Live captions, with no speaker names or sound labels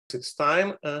It's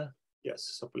time.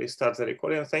 Yes, so please start the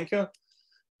recording. Thank you.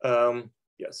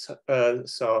 Yes,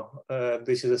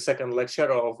 this is the second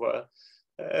lecture of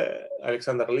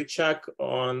Alexander Lytchak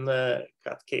on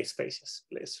CAT case spaces.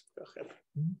 Please go ahead.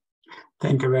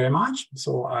 Thank you very much.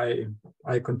 So I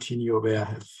continue where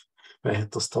I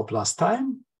had to stop last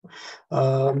time.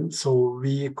 So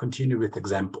we continue with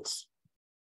examples.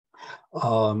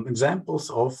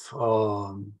 Examples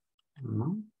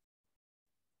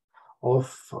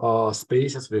of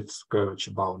spaces with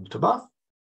curvature bounded above.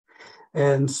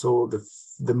 And so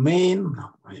the main,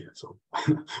 so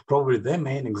probably the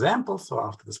main example, so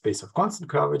after the space of constant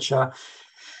curvature,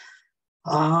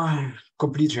 are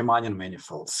complete Riemannian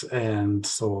manifolds. And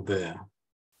so the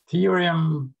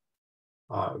theorem,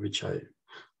 which I'm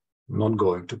not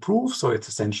going to prove, so it's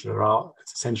essentially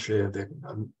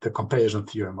the comparison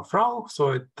theorem of Rao.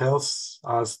 So it tells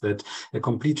us that a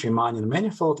complete Riemannian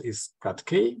manifold is CAT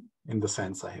K in the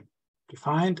sense I have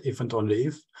defined, if and only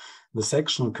if the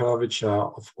sectional curvature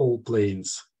of all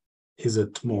planes is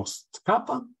at most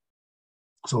kappa.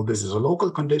 So this is a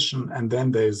local condition, and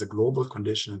then there is a global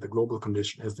condition, and the global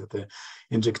condition is that the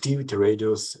injectivity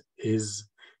radius is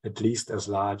at least as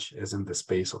large as in the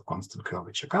space of constant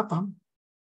curvature kappa.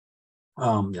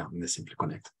 In the simply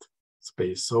connected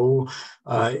space. So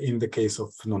in the case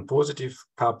of non-positive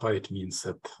kappa, it means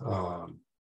that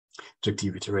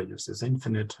injectivity radius is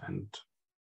infinite and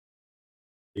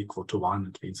equal to 1.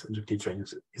 It means injectivity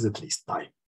radius is at least pi.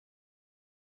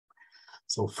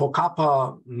 So for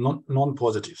kappa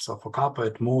non-positive, so for kappa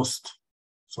at most,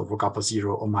 so for kappa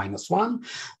 0 or -1,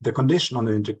 the condition on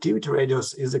the injectivity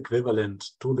radius is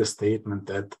equivalent to the statement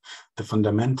that the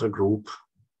fundamental group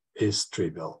is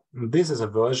trivial. And this is a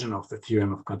version of the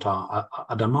theorem of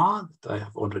Cantor-Adamar that I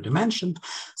have already mentioned.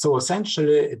 So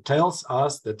essentially, it tells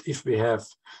us that if we have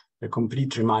a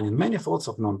complete Riemannian manifold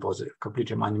of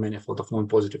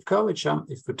non-positive curvature,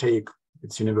 if we take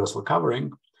its universal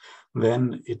covering,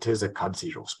 then it is a CAT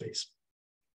zero space.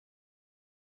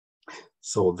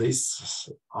 So this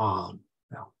are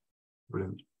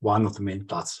one of the main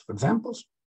classes of examples.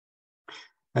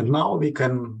 And now we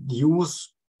can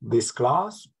use this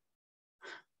class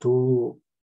to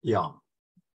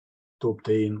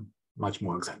obtain much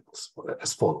more examples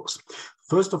as follows.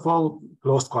 First of all,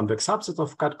 closed convex subsets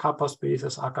of CAT kappa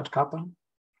spaces are CAT kappa.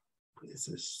 This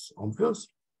is obvious.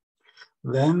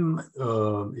 Then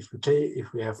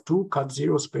if we have two CAT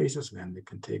zero spaces, then we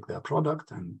can take their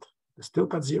product and still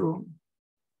CAT zero.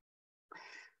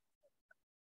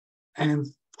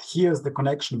 And here's the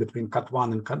connection between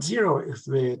CAT1 and CAT zero. If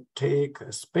we take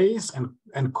a space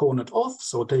and cone it off,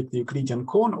 so take the Euclidean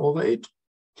cone over it,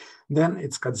 then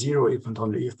it's CAT zero if and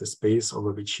only if the space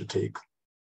over which you take,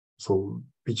 so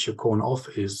which you cone off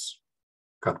is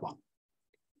CAT1.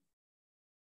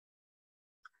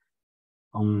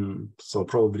 So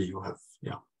probably you have,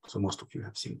 so most of you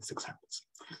have seen these examples.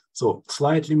 So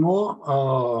slightly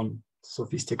more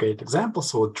sophisticated example.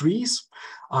 So trees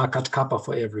are CAT kappa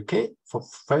for every k for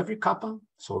every kappa.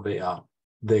 So they are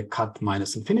the CAT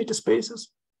minus infinity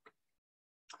spaces.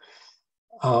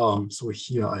 So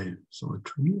here I saw a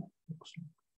tree.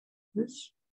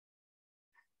 This,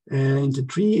 and the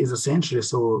tree is essentially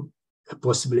so a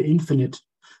possibly infinite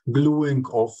gluing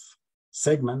of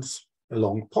segments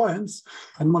along points.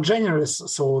 And more generally,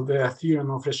 so the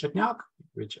theorem of Lytchak,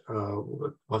 which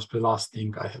was the last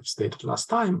thing I have stated last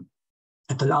time,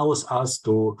 it allows us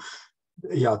to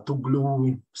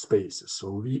glue spaces.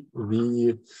 So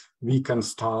we can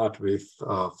start with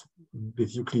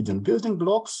Euclidean building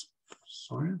blocks.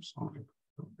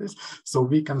 So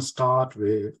we can start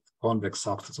with convex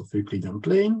subsets of Euclidean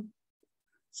plane.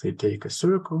 Say take a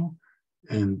circle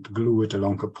and glue it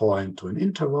along a point to an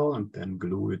interval, and then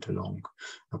glue it along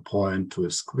a point to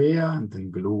a square, and then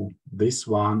glue this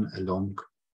one along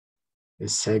a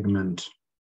segment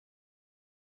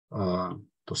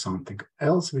to something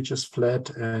else which is flat,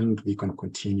 and we can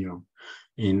continue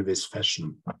in this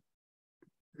fashion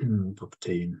to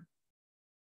obtain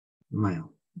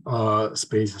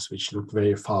spaces which look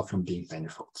very far from being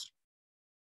manifolds.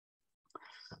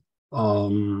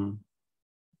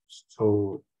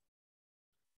 So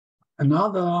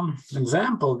another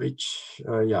example, which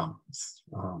it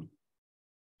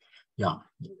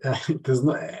is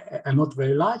not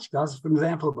very large class of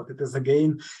example, but it is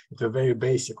again the very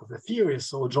basic of the theory.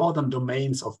 So Jordan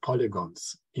domains of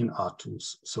polygons in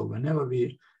R2s. So whenever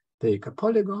we take a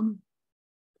polygon,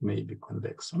 maybe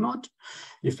convex or not,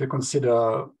 if we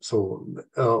consider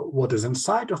what is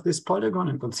inside of this polygon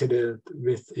and consider it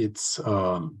with its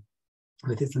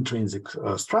intrinsic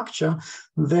structure,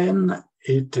 then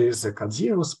it is a CAT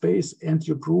zero space, and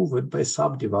you prove it by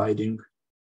subdividing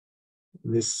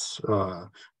this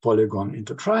polygon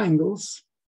into triangles,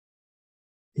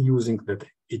 using that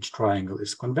each triangle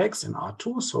is convex in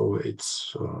R2, so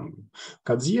it's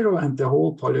cut 0, and the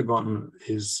whole polygon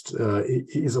is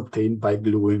obtained by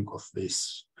gluing of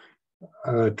these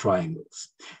triangles.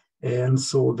 And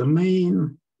so the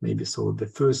main, maybe so the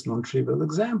first non-trivial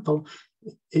example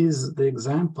is the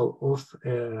example of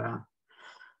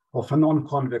a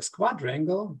non-convex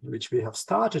quadrangle, which we have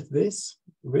started this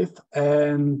with.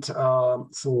 And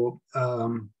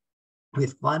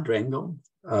with quadrangle,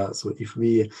 so if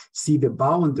we see the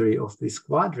boundary of this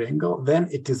quadrangle, then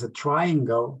it is a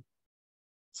triangle.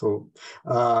 So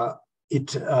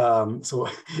if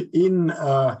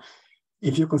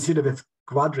you consider the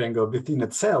quadrangle within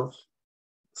itself,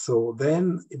 so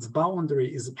then its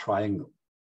boundary is a triangle.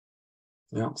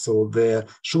 Yeah, so the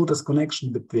shortest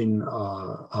connection between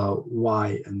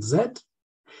y and z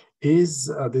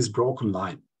is this broken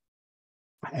line.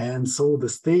 And so the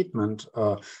statement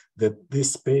that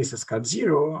this space is cut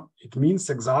 0, it means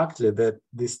exactly that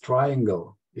this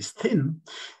triangle is thin,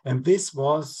 and this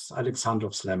was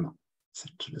Alexandrov's lemma,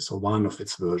 essentially. So one of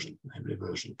its versions, namely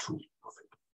version 2 of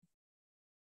it.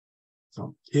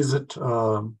 So is it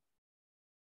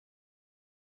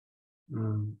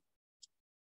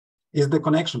is the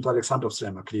connection to Alexandrov's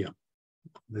lemma clear?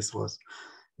 This was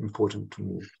important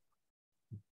to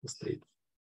state.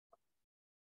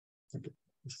 Okay.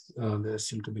 There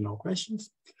seem to be no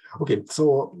questions. Okay,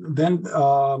 so then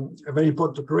a very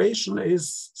important operation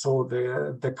is, so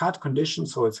the cut condition,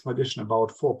 so it's a condition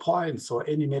about 4 points, so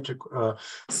any metric,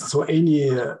 so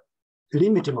any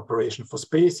limiting operation for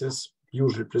spaces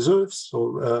usually preserves,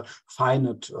 so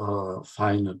finite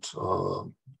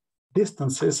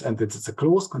distances, and it's a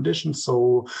closed condition.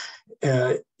 So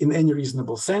in any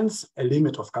reasonable sense, a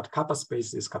limit of cut kappa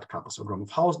space is cut kappa, so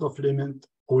Gromov-Hausdorff limit,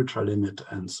 ultra limit,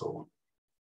 and so on.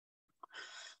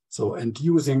 So, and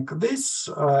using this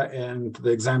and the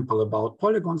example about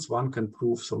polygons, one can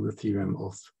prove so the theorem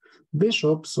of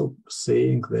Bishop, so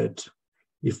saying that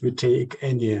if we take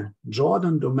any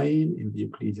Jordan domain in the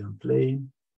Euclidean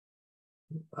plane,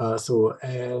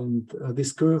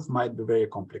 this curve might be very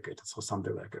complicated, so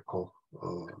something like a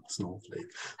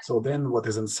snowflake. So then what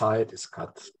is inside is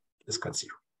cut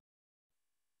 0.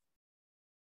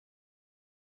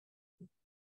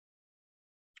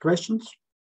 Questions?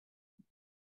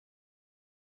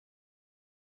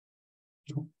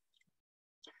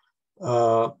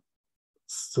 Now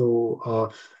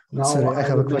sorry, I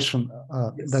have a question.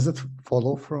 Yes. Does it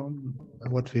follow from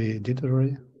what we did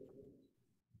already?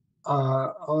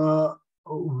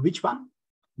 Which one?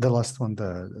 The last one,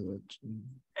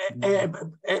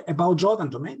 about Jordan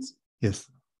domains? Yes.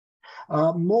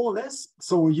 More or less.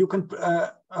 So you can,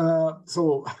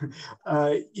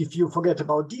 if you forget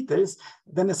about details,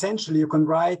 then essentially you can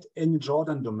write any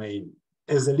Jordan domain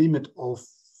as a limit of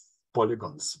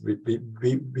polygons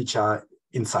which are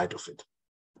inside of it.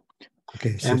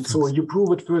 Okay. And so you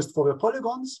prove it first for the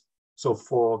polygons, so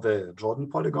for the Jordan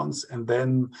polygons, and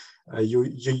then you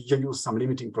use some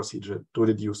limiting procedure to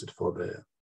reduce it for the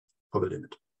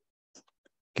limit.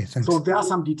 Okay, thanks. So there are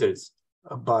some details,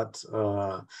 but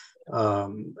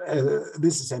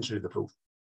this is essentially the proof.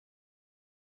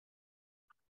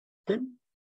 Okay.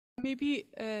 Maybe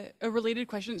a related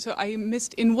question. So I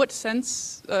missed, in what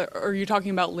sense are you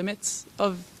talking about limits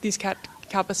of these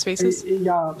kappa spaces?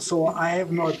 Yeah, so I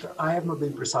have not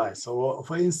been precise. So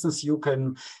for instance, you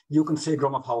can say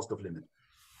Gromov-Hausdorff limit.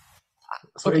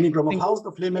 So okay, any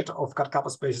Gromov-Hausdorff limit of cut kappa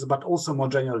spaces, but also more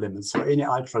general limits. So any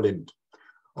ultra limit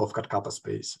of cut kappa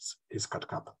spaces is cut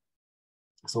kappa.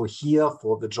 So here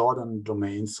for the Jordan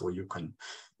domain, so you can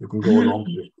go along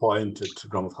with pointed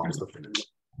Gromov-Hausdorff limit.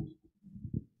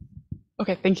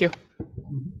 Okay, thank you.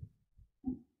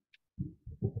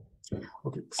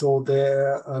 Okay, so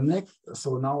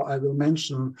so now I will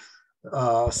mention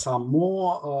some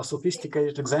more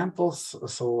sophisticated examples.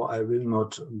 So I will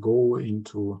not go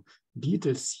into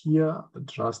details here, but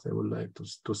just I would like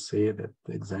to say that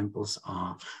the examples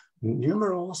are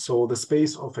numerous. So the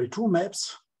space of L2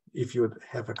 maps, if you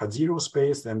have a cut 0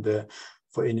 space, then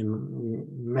for any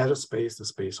measure space, the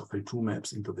space of L2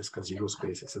 maps into this cut 0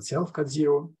 space is itself cut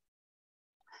 0.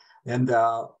 And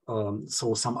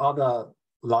so some other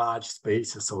large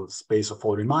spaces, so space of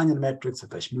all Riemannian metrics,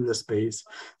 Müller space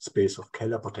of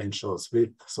Keller potentials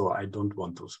with, so I don't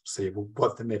want to say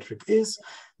what the metric is,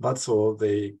 but so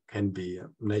they can be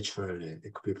naturally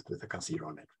equipped with a cut 0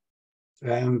 metric.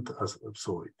 And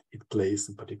so it plays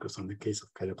in particular in the case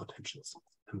of Keller potentials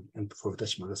and for the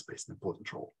Müller space an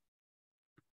important role.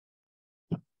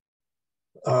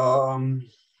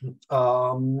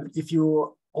 If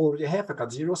you already have a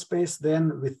CAT0 space,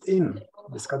 then within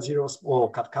this CAT0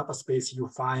 or CAT kappa space, you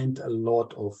find a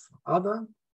lot of other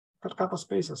CAT kappa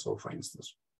spaces. So for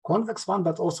instance, convex one,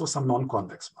 but also some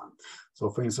non-convex one. So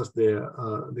for instance,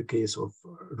 the case of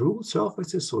rule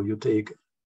surfaces. So you take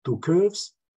two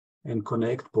curves and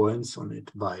connect points on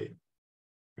it by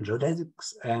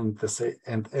geodesics, and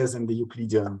as in the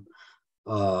Euclidean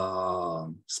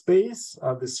space,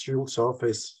 this rule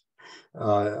surface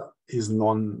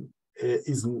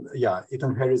it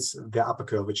inherits the upper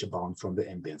curvature bound from the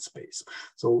ambient space.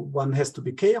 So one has to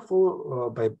be careful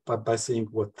by saying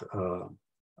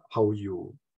how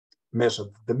you measure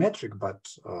the metric, but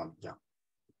yeah,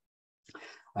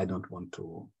 I don't want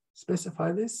to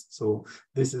specify this. So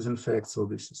this is in fact, so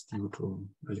this is due to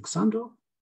Alexandrov.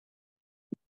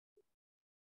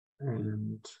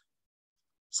 And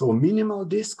so minimal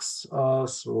disks,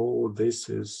 so this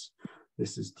is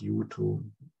due to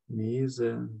Mese,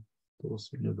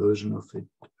 also in a version of it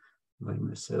by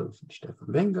myself and Stefan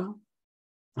Wenger.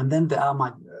 And then there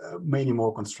are many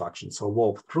more constructions. So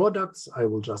warped products, I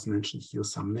will just mention here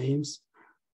some names: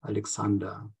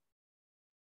 Alexander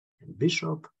and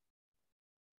Bishop.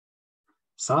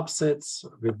 Subsets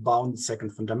with bound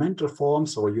second fundamental form.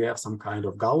 So you have some kind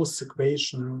of Gauss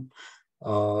equation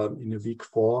in a weak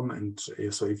form, and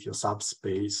so if your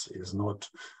subspace is not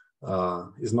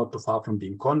too far from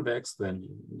being convex, then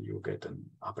you get an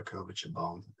upper curvature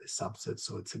bound subset.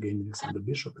 So it's again Alexander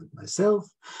Bishop and myself.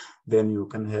 Then you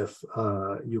can have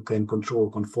you can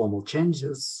control conformal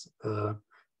changes.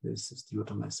 This is due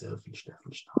to myself and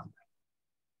Stefan Stahn,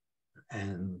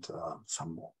 and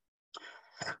some more.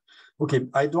 Okay,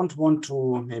 I don't want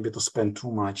to spend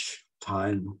too much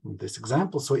time on this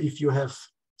example. So if you have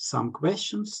some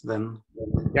questions, then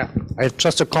yeah, I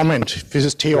just a comment. This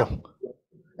is Theo.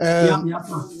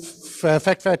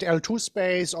 Fact that L2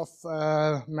 space of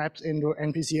maps into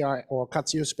NPCI or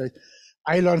CAT0 space,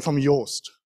 I learned from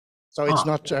Joost, so it's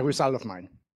not a result of mine.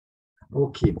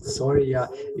 Okay, sorry. Yeah,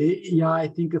 I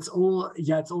think it's all.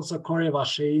 Yeah, it's also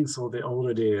Corré-Vachain, so they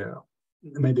already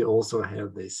maybe also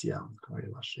have this. Yeah,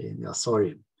 Corré-Vachain. Yeah,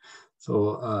 sorry.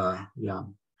 So yeah,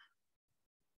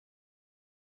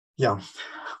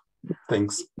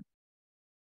 thanks.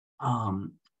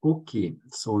 Okay,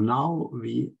 so now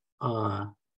we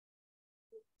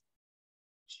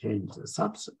change the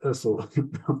subs. So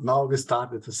now we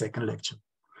start with the second lecture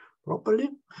properly.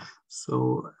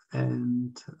 So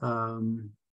and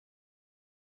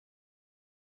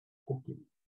okay.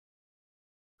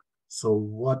 So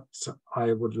what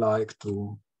I would like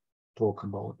to talk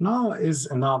about now is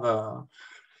another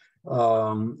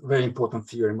very important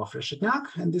theorem of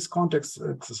Lytchak. In this context,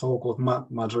 it's a so-called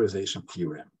majorization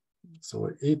theorem. So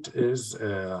it is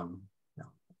a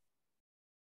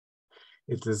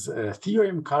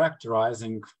theorem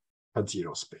characterizing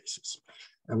CAT0 spaces.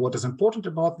 And what is important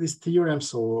about this theorem,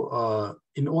 so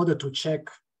in order to check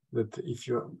that if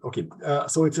you're, okay,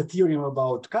 so it's a theorem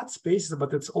about CAT spaces,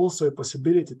 but it's also a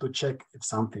possibility to check if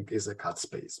something is a CAT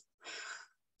space.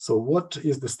 So what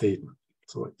is the statement?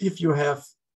 So if you have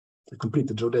a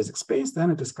completed geodesic space,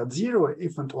 then it is CAT0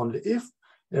 if and only if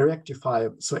a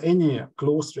rectifiable, so any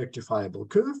closed rectifiable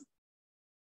curve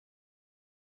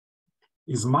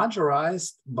is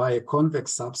majorized by a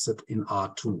convex subset in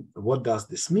R2. What does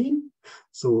this mean?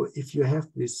 So if you have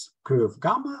this curve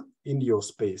gamma in your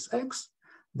space X,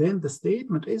 then the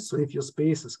statement is, so if your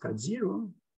space is CAT0,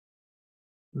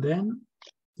 then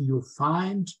you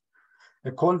find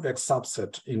a convex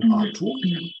subset in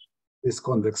R2, this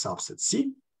convex subset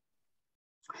C,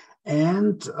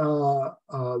 and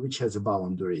which has a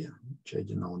boundary, which I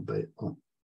denote by O.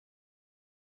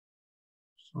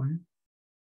 Sorry.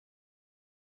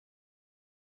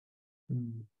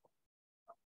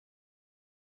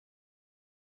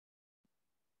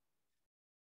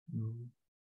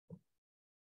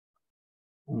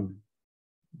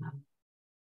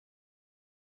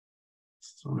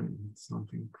 Sorry,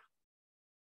 something.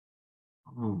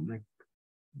 Oh, like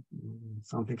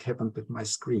something happened with my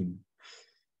screen.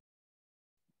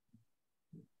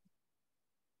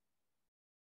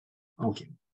 Okay.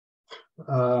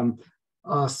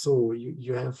 So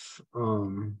you have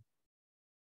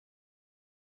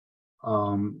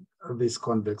this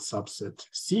convex subset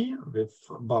C with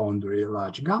boundary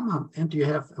large gamma, and you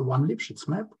have a one Lipschitz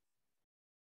map.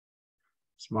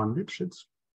 It's one Lipschitz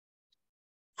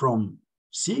from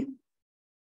C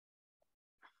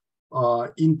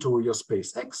into your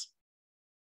space X.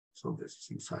 So this is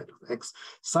inside of X,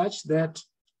 such that,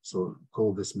 so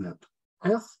call this map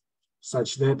F,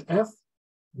 such that F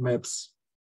maps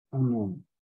unknown.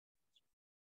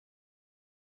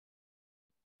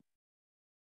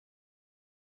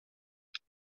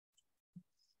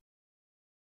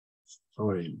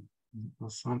 sorry,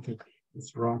 something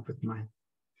is wrong with my.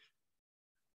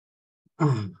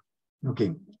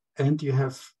 Okay, and you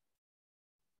have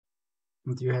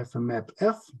a map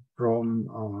F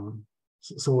from.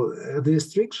 So the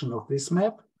restriction of this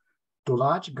map to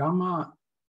large gamma,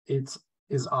 is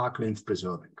arc length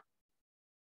preserving.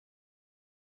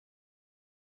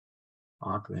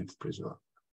 Arc length preserving.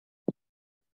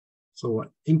 So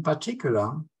in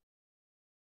particular,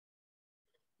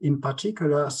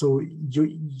 so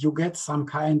you get some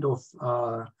kind of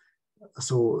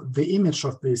so the image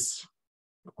of this,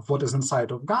 of what is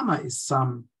inside of gamma, is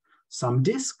some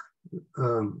disk,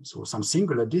 so some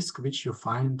singular disk which you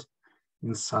find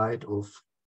inside of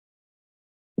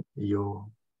your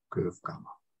curve gamma.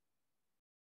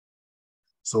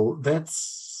 So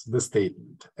that's the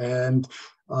statement. And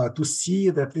to see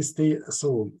that this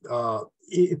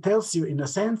it tells you in a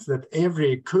sense that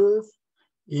every curve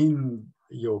in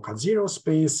your CAT0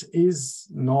 space is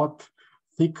not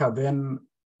thicker than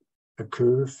a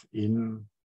curve in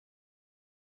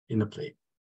a plane.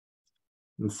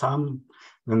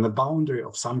 Than the boundary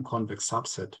of some convex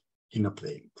subset in a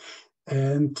plane.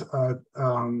 And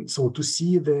so to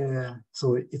see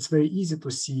so it's very easy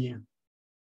to see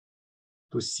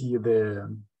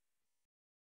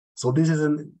so this is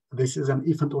an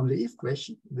if and only if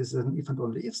question. This is an if and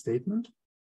only if statement.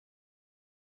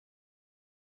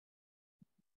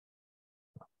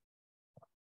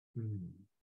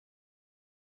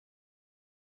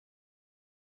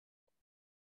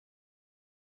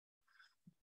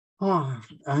 Oh,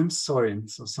 I'm sorry.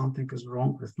 So something is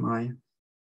wrong with my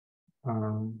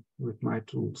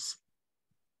tools.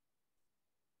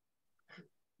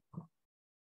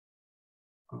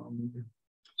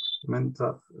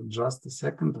 Just a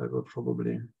second. I will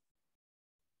probably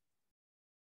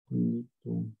need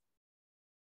to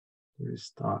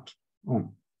restart.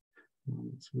 Oh,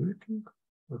 it's working,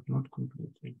 but not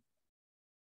completely.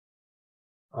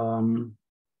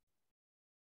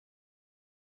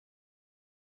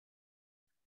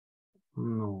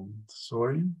 No,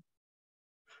 sorry.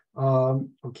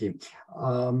 Okay.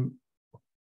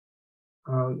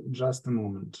 Just a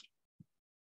moment.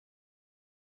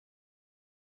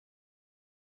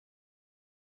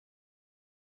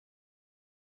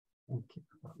 Okay.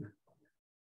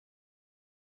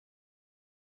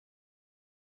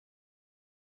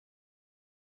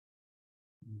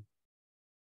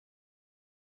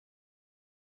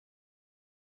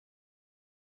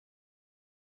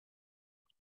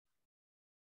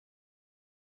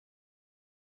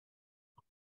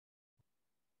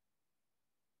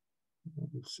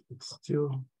 It's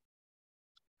still,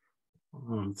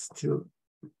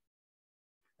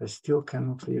 I still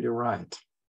cannot really write.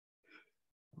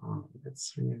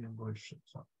 That's really bullshit.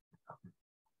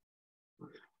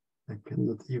 I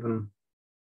cannot even.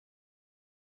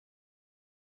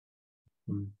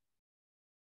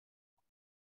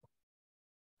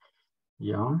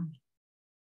 Yeah,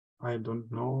 I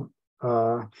don't know.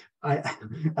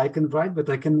 I can write, but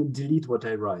I can delete what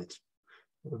I write,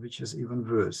 which is even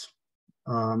worse.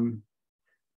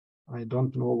 I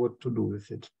don't know what to do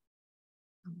with it.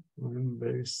 I'm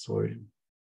very sorry.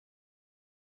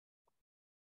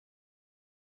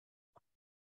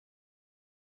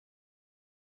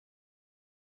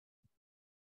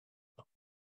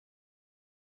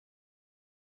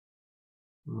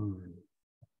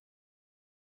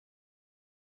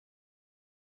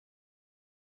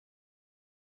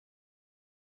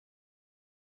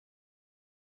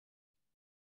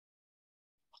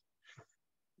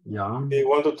 Yeah. Do you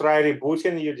want to try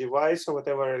rebooting your device or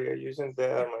whatever you're using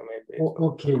there? Maybe.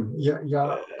 Okay.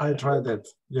 Yeah. I'll try that.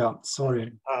 Yeah.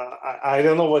 Sorry. I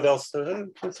don't know what else to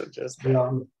suggest.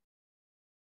 Yeah.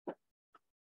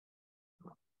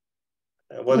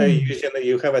 What are you using?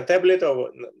 You have a tablet or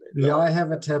what? No. Yeah, I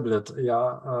have a tablet.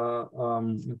 Yeah.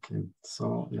 Okay.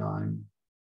 So yeah, I'm.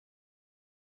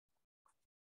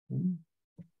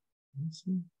 Let's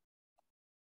see.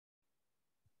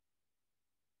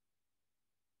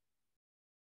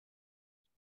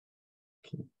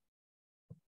 Okay.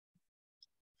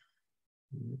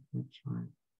 Let me try.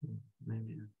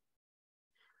 Maybe.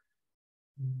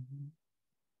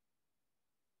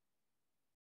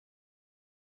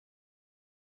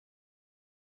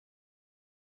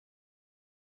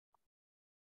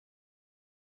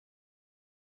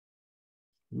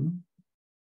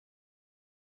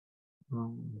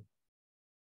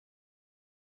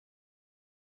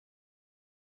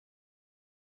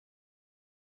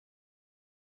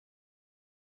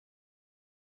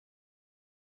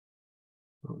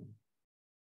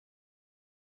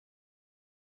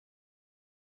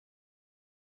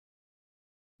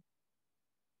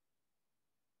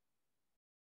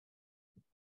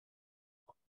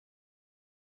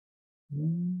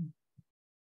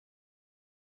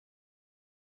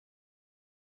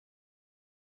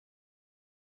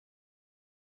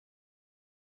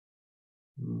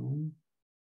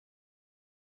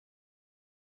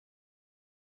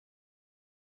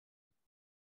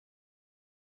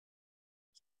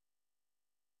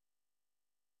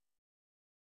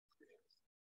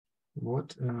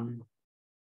 What?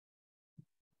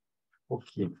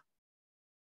 Okay.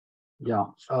 Yeah.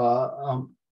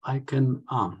 I can.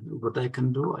 What I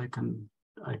can do, I can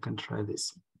try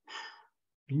this.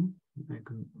 I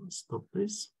can stop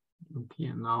this. Okay.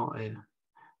 And now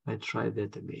I try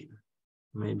that again.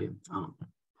 Maybe.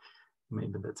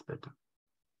 Maybe that's better.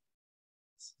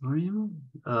 Sorry.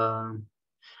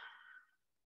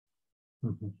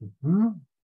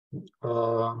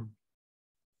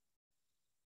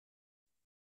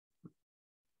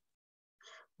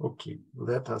 Okay,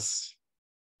 let us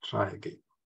try again.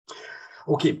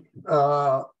 Okay.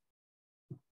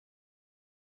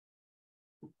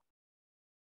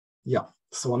 Yeah,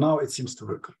 so now it seems to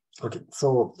work. Okay,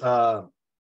 so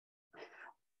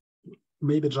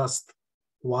maybe just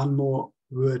one more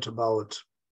word about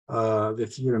the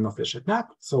theorem of Lytchak.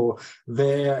 So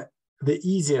the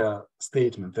easier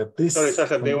statement that this. Sorry,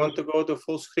 Sasha, do you want to go to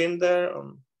full screen there?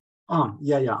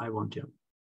 Yeah, I want you.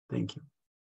 Thank you.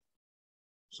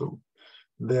 So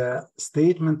the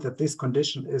statement that this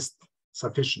condition is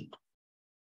sufficient.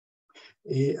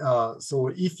 So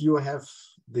if you have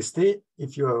the state,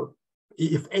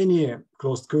 if any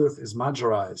closed curve is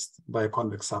majorized by a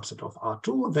convex subset of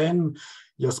R2, then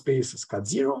your space is cut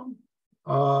zero.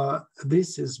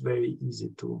 This is very easy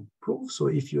to prove. So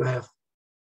if you have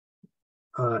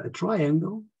a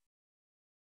triangle,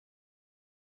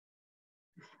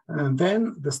 and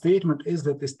then the statement is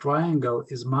that this triangle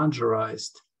is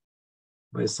majorized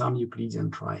by some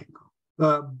Euclidean triangle,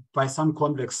 by some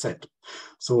convex set.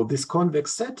 So this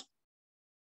convex set,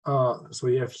 so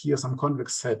you have here some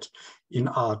convex set in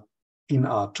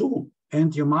R2,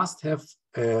 and you must have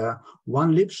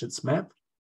one Lipschitz map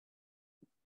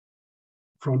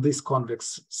from this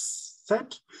convex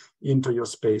set into your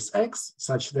space X,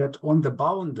 such that on the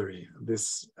boundary,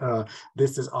 this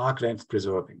is arc length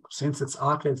preserving. Since it's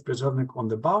arc length preserving on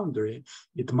the boundary,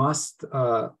 it must,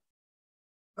 the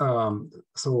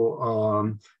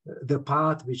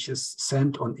part which is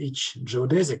sent on each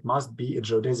geodesic must be a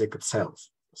geodesic itself.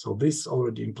 So this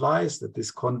already implies that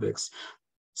this convex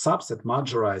subset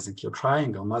majorizing your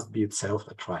triangle must be itself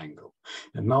a triangle.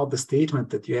 And now the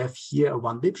statement that you have here a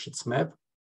one Lipschitz map,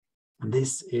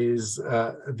 this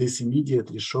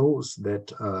immediately shows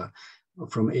that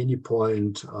from any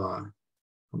point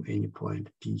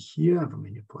P here, from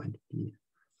any point P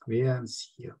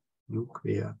squares here, U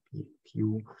square P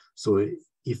Q. So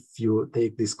if you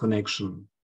take this connection,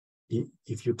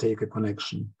 if you take a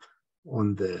connection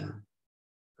on the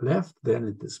left, then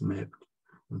it is mapped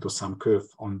into some curve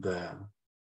on the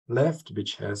left,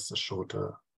 which has a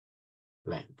shorter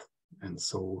length. And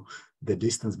so the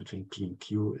distance between P and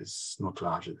Q is not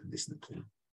larger than the distance between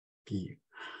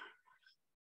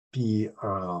P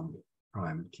prime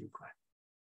and Q prime.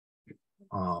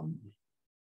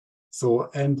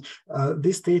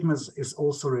 This statement is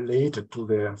also related to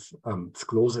the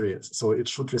closure areas. So it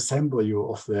should resemble you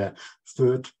of the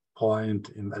third point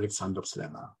in Alexandrov's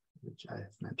lemma, which I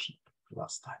have mentioned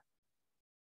last time.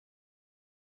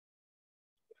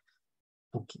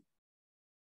 Okay.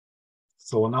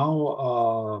 So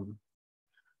now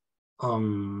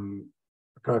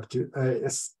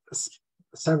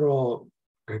several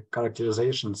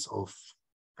characterizations of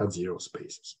cut zero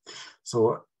spaces.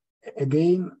 So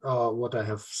again, what I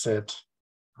have said,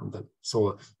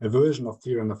 so a version of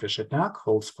theorem of Lytchak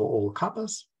holds for all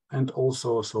kappas, and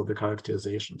also so the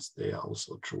characterizations, they are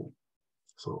also true.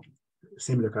 So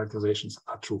similar characterizations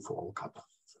are true for all kappa.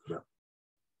 Yeah.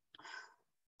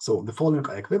 So the following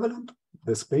are equivalent.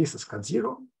 The space is cut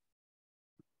zero.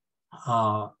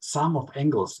 Sum of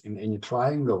angles in any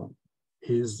triangle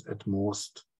is at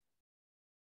most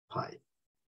pi.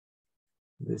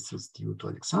 This is due to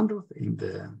Alexandrov in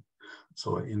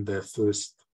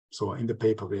the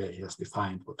paper where he has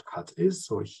defined what cut is.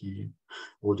 So he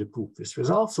already proved this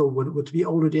result. So what we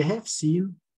already have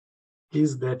seen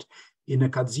is that in a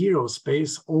cut zero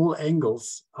space, all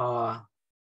angles are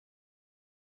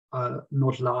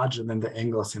not larger than the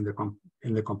angles in the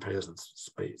comparison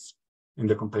space, in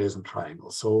the comparison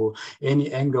triangle. So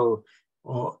any angle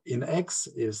in X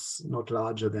is not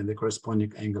larger than the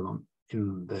corresponding angle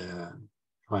in the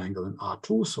triangle in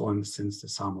R2. So since the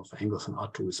sum of angles in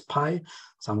R2 is pi,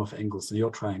 sum of angles in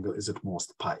your triangle is at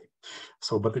most pi.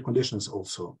 So, but the condition is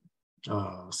also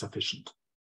sufficient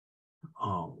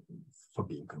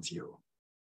being on zero.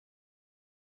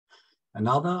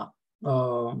 Another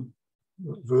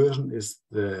version is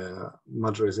the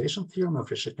majorization theorem of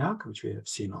Lytchak, which we have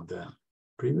seen on the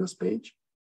previous page.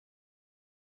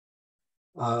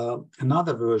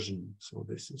 Another version, so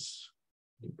this is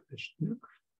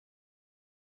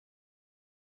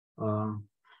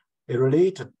a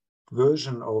related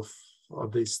version of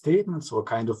these statements, or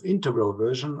kind of integral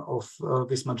version of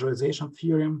this majorization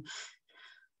theorem.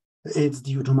 It's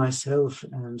due to myself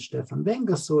and Stefan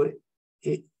Wenger. So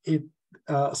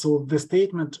so the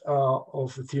statement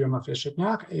of the theorem of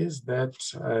Lytchak is that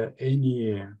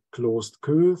any closed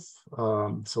curve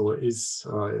is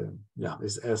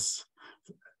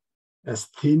as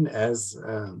thin as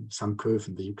some curve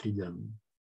in the Euclidean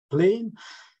plane,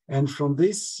 and from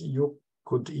this you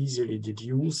could easily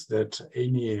deduce that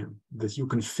you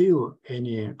can fill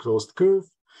any closed curve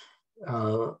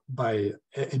by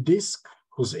a disk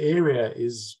whose area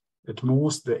is at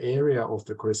most the area of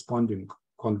the corresponding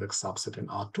convex subset in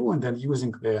R2, and then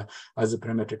using the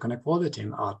isoperimetric inequality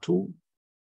in R2,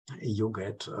 you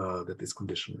get that this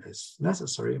condition is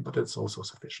necessary, but it's also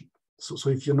sufficient.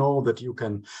 So if you know that you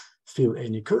can fill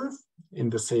any curve in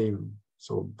the same,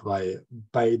 so by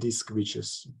a disk which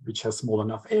has small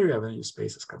enough area, then your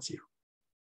space is cut zero.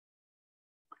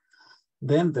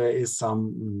 Then there is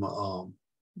some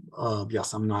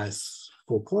nice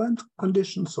 4-point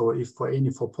condition. So if for any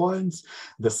 4 points,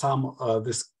 the sum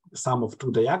of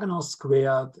two diagonals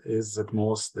squared is at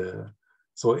most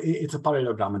it's a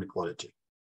parallelogram inequality.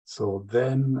 So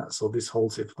this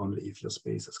holds if only if your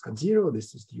space is cut zero.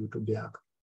 This is due to Berg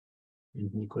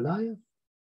and Nikolaev.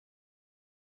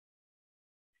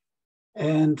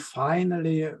 And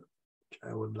finally, which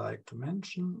I would like to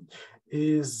mention,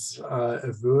 is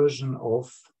a version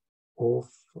of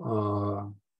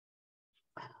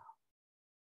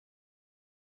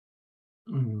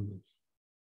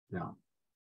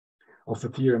the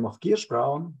theorem of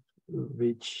Kirsch-Braun,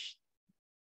 which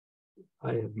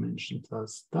I have mentioned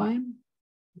last time.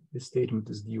 The statement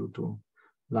is due to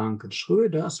Lang and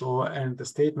Schröder. And the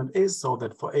statement is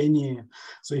that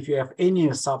if you have any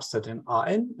subset in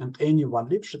Rn and any one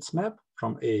Lipschitz map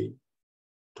from A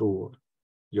to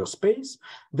your space,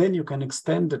 then you can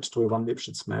extend it to a one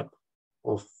Lipschitz map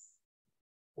of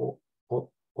all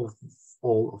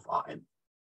of Rn.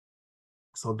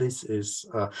 So this is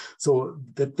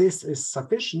this is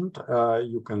sufficient.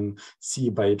 You can see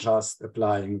by just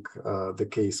applying the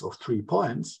case of 3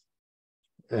 points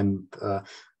and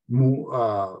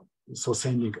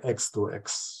sending x to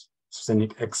x,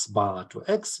 sending x bar to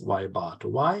x, y bar to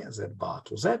y, z bar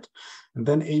to z, and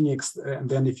then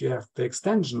if you have the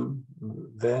extension,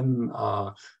 then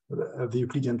the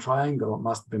Euclidean triangle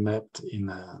must be mapped in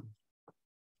a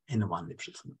one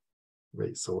Lipschitz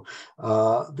way. So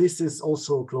this is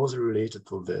also closely related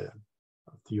to the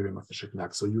theorem of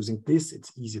Lytchak. So using this,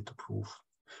 it's easy to prove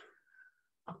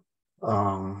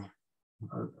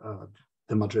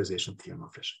the majorization theorem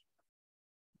of Lytchak.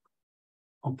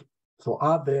 Okay, so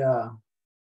are there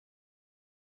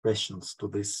questions to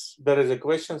this? There is a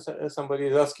question. Somebody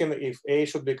is asking if A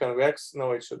should be convex.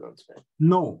 No, it shouldn't.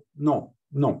 No.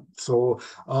 So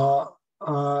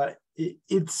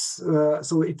it's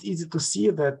easy to see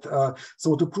that.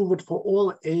 So to prove it for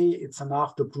all A, it's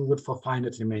enough to prove it for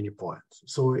finitely many points.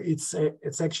 So it's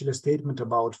actually a statement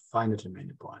about finitely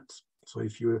many points. So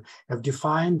if you have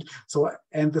defined,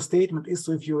 and the statement is,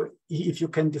 so if you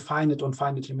can define it on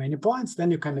finitely many points,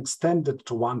 then you can extend it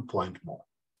to 1 point more.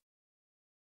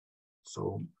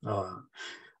 So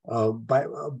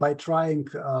by trying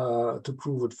to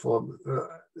prove it for,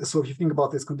 so if you think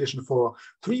about this condition for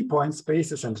 3-point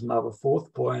spaces and another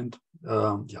 4th point,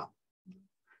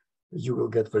 you will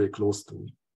get very close to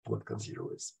what cut zero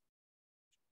is.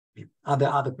 Are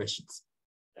there other questions?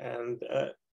 And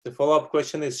the follow-up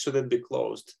question is, should it be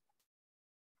closed?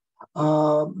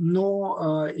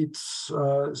 No, it's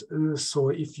so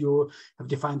if you have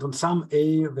defined on some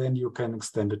A, then you can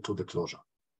extend it to the closure.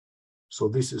 So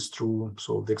this is true.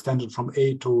 So the extension from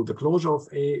A to the closure of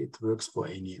A, it works for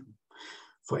any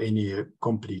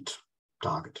complete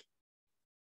target.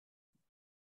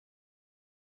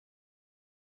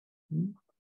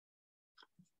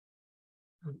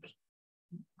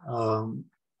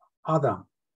 Other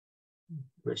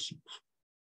questions?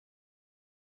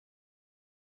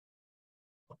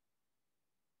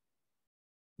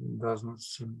 Does not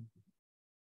seem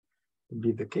to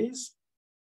be the case.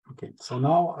 Okay, so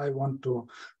now I want to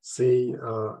say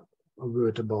a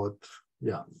word about,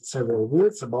 several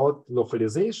words about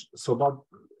localization. So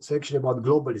actually about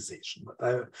globalization, but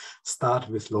I start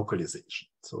with localization.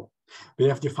 So we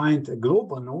have defined a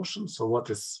global notion. So what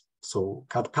is So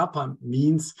cut kappa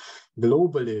means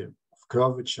globally of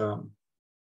curvature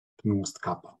most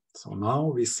kappa. So now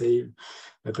we say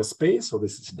that a space, so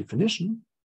this is a definition,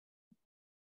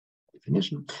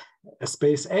 a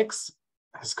space X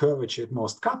has curvature at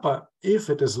most kappa if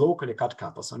it is locally cut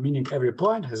kappa. So meaning every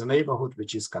point has a neighborhood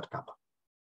which is cut kappa.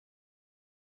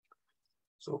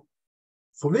 So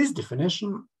for this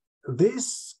definition,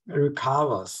 this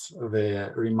recovers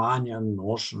the Riemannian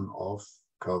notion of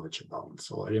curvature bound.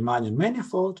 So a Riemannian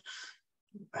manifold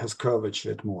has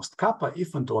curvature at most kappa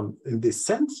if and on in this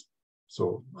sense.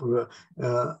 So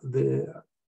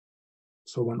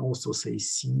so one also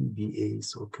says CBA,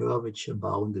 so curvature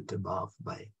bounded above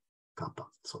by kappa.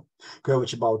 So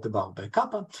curvature bounded above by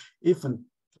kappa, if and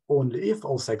only if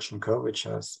all section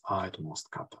curvatures are at most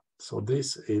kappa. So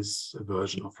this is a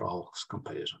version of Rauch's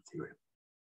comparison theorem.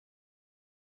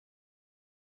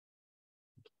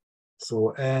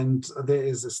 So, and there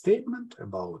is a statement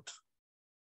about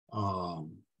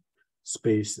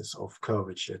spaces of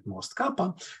curvature at most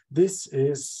kappa. This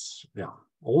is,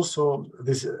 also,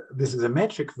 this is a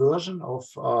metric version of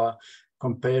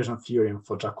comparison theorem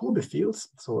for Jacobi fields.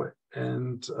 So,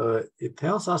 and it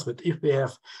tells us that if we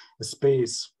have a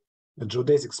space, a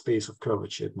geodesic space of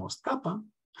curvature at most kappa,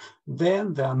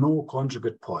 then there are no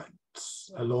conjugate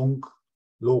points along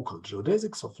local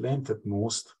geodesics of length at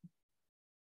most,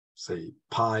 say,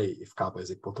 pi if kappa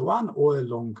is equal to 1, or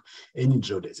along any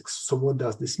geodesics. So what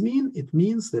does this mean? It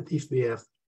means that if we have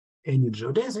any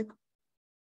geodesic,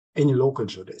 any local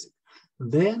geodesic,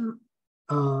 then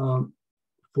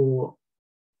for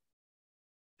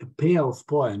a pair of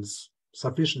points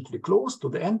sufficiently close to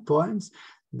the endpoints,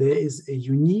 there is a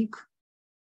unique,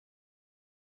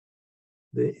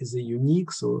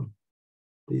 so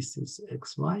this is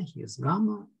xy, here's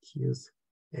gamma, here's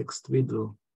x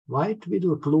twiddle, y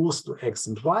twiddle close to x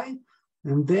and y,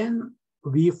 and then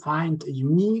we find a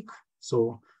unique,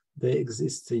 so there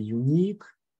exists a unique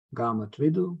gamma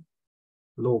twiddle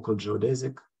local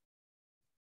geodesic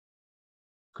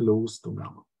close to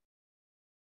gamma.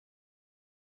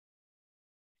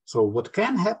 So what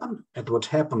can happen and what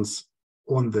happens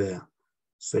on the,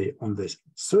 say, on this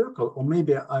circle, or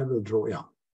maybe I will draw,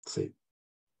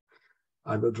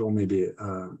 I will draw maybe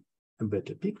a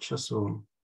better picture. So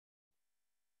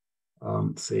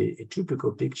say a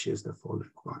typical picture is the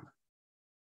following one.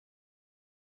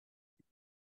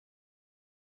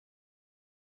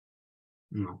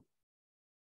 No.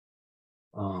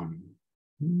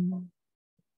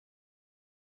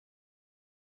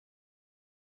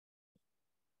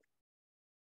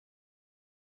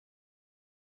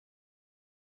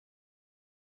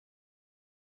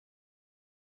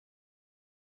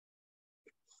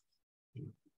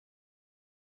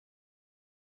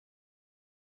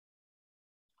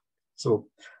 So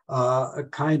a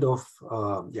kind of,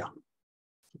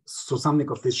 so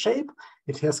something of this shape,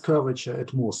 it has curvature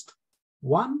at most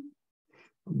 1,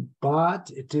 but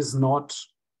it is not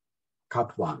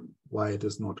cut 1. Why it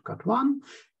is not cut 1?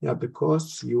 Yeah,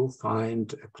 because you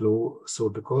find a close, so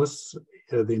because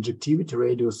the injectivity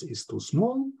radius is too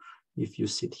small. If you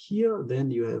sit here, then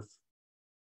you have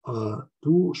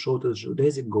 2 shorter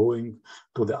geodesic going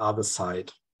to the other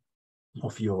side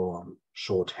of your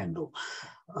short handle.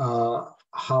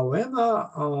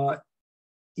 However,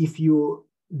 if you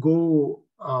go,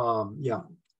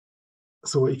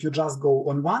 so if you just go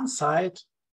on one side,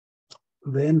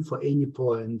 then for any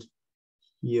point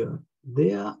here,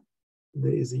 there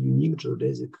is a unique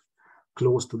geodesic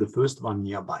close to the first one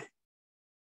nearby.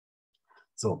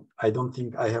 So I don't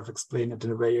think I have explained it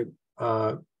in a very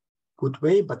good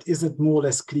way, but is it more or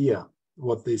less clear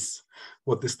what the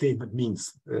statement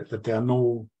means, that there are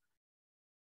no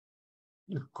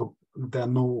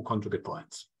conjugate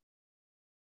points?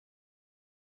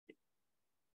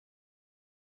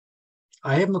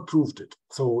 I have not proved it,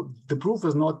 so the proof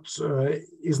is a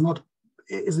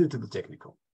little bit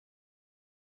technical.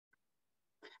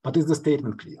 But is the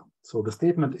statement clear? So the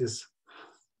statement is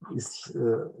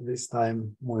this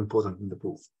time more important than the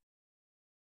proof.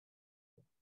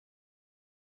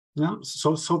 Yeah.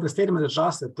 So the statement is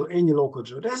just that to any local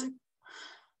geodesic,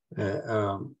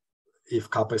 if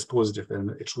kappa is positive,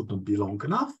 then it should not be long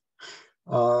enough.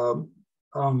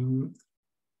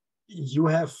 You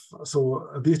have, so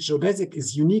this geodesic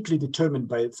is uniquely determined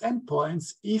by its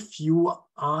endpoints if you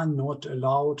are not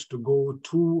allowed to go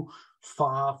too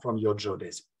far from your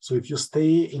geodesic. So if you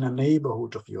stay in a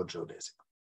neighborhood of your geodesic.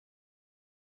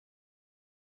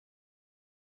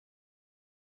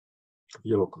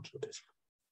 Your local geodesic.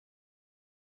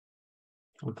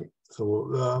 Okay, so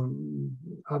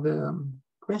are there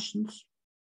questions?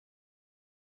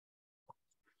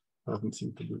 Doesn't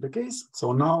seem to be the case.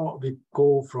 So now we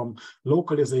go from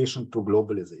localization to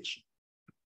globalization.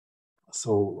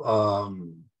 So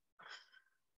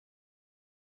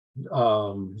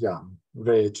yeah,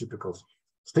 very typical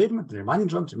statement, Riemannian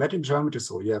geometry, metric geometry.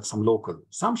 So you have some local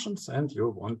assumptions and you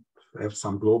want to have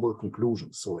some global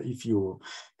conclusions. So if you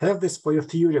have this for your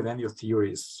theory, then your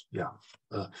theory is,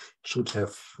 should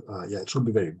have, it should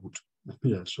be very good.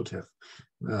 Yeah, it should have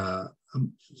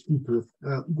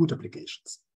good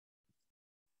applications.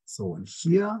 So and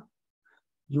here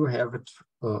you have it.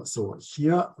 So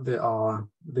here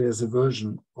there's a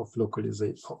version of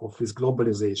localization of this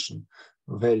globalization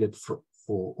valid for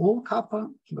all kappa,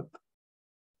 but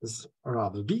is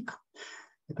rather big.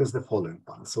 It is the following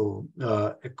one. So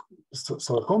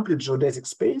so a complete geodesic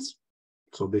space.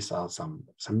 So these are some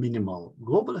minimal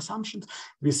global assumptions.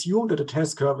 We assume that it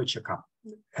has curvature kappa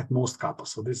at most kappa.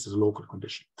 So this is a local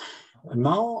condition. And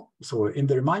now, so in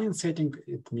the Riemannian setting,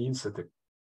 it means that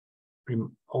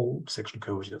all section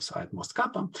curvatures are at most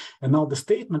kappa. And now the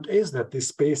statement is that this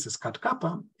space is cut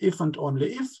kappa if and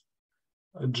only if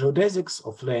geodesics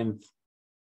of length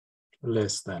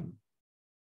less than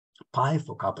pi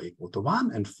for kappa equal to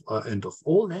 1 and of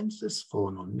all lengths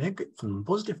for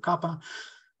non-positive kappa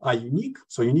are unique,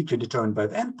 so uniquely determined by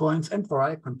the endpoints and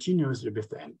vary continuously with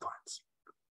the endpoints.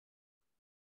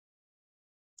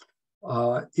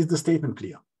 Is the statement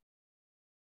clear?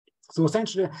 So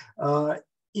essentially,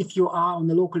 if you are on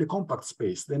a locally compact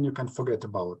space, then you can forget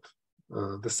about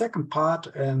the second part,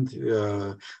 and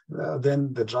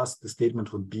then the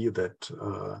statement would be that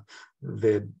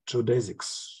the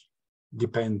geodesics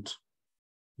depend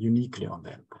uniquely on the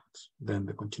endpoints. Then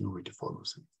the continuity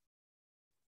follows.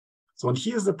 So and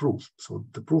here's the proof. So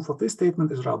the proof of this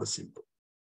statement is rather simple.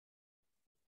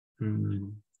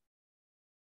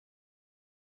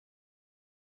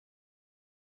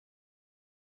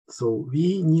 So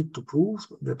we need to prove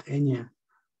that any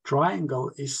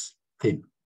triangle is thin.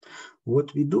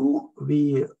 What we do,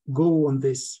 we go on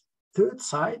this third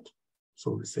side,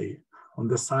 so we say on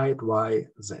the side y,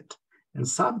 z, and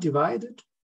subdivide it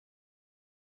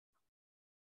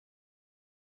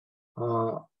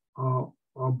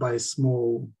by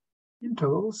small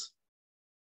intervals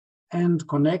and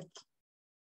connect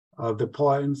the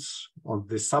points of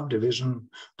the subdivision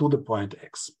to the point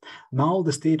x. Now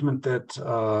the statement that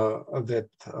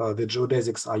the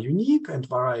geodesics are unique and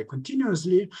vary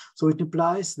continuously, so it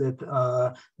implies that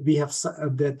we have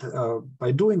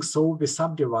by doing so we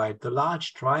subdivide the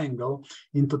large triangle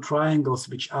into triangles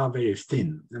which are very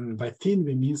thin. And by thin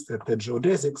we mean that the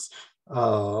geodesics,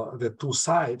 the two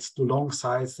long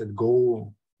sides that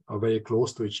go very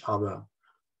close to each other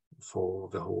for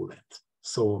the whole length.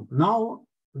 So now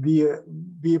we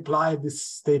apply this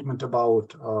statement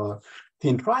about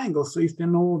thin triangles. So if we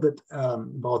know that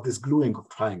about this gluing of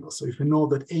triangles, so if we know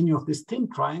that any of these thin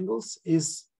triangles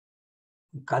is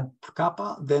cut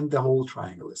kappa, then the whole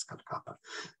triangle is cut kappa.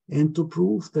 And to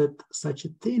prove that such a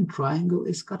thin triangle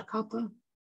is cut kappa,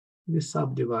 we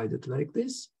subdivide it like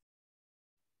this.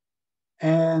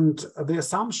 And the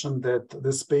assumption that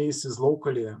the space is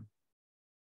locally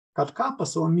cut kappa,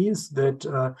 so means that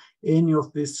any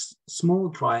of these small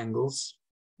triangles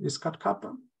is cut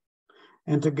kappa.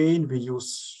 And again, we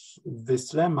use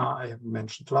this lemma I have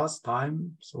mentioned last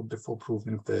time, so before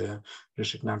proving the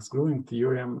Lytchak gluing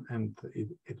theorem, and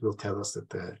it will tell us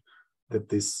that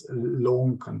this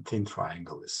long and thin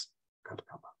triangle is cut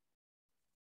kappa.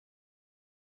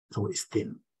 So it's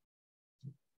thin.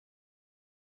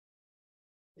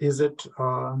 Is it,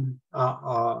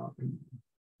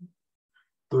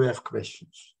 do we have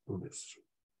questions to this?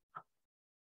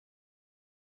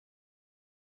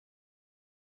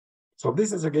 So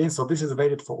this is again, so this is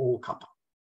valid for all kappa.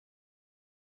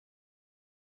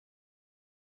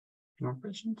 No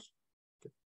questions?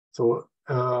 Okay. So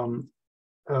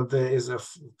there is a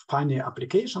finite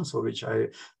application, so which I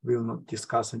will not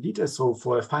discuss in detail. So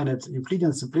for a finite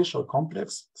Euclidean simplicial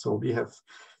complex, so we have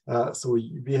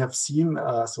seen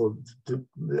so the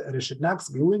Lytchak's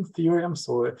gluing theorem.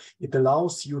 So it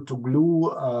allows you to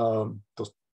glue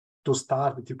to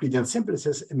start with Euclidean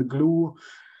simplices and glue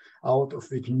out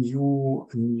of it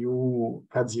new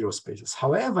cut-zero spaces.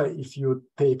 However, if you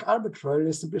take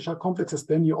arbitrarily simplicial complexes,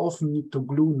 then you often need to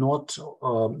glue not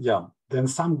then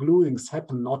some gluings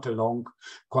happen not along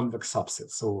convex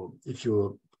subsets. So if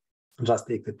you just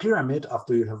take the pyramid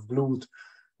after you have glued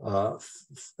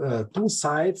two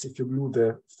sides, if you glue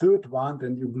the third one,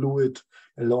 then you glue it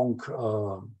along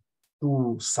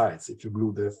two sides. If you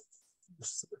glue the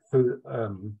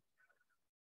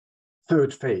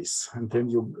third face, and then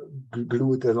you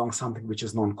glue it along something which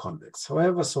is non-convex.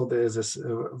 However, so there is this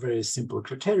very simple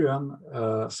criterion.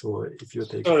 So if you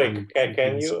take Sorry,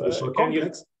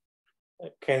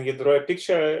 can you draw a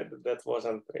picture? That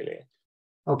wasn't really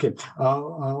okay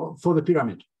for the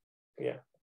pyramid. Yeah.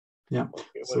 Yeah.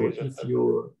 Okay, so if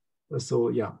you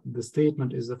the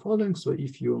statement is the following. So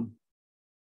if you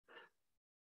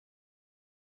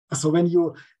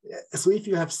if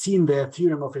you have seen the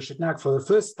theorem of Lytchak for the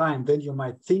first time, then you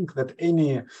might think that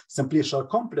any simplicial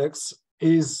complex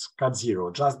is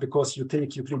CAT0, just because you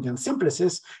take Euclidean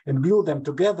simplices and glue them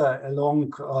together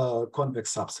along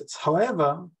convex subsets.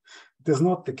 However, it is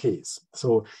not the case.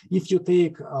 So if you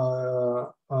take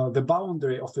the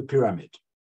boundary of the pyramid,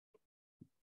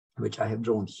 which I have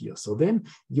drawn here, so then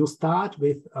you start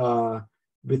with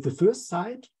the first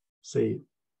side, say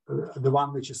the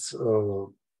one which is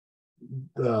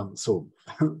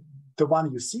the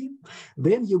one you see,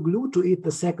 then you glue to it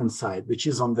the second side, which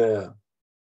is on the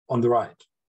right.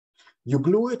 You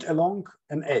glue it along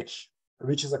an edge,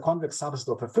 which is a convex subset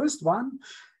of the first one,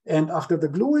 and after the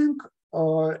gluing,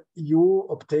 you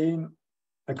obtain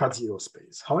a CAT0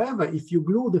 space. However, if you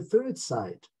glue the third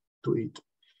side to it,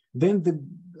 then the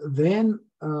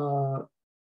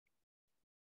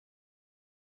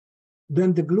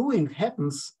gluing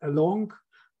happens along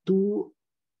two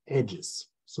edges.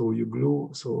 So you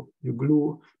glue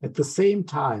at the same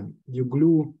time, you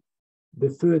glue the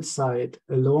third side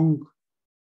along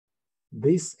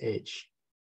this edge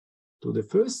to the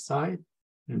first side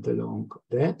and along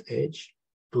that edge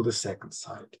to the second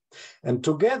side. And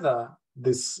together,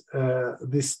 these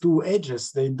two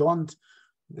edges,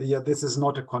 this is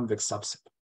not a convex subset.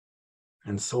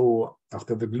 And so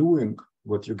after the gluing,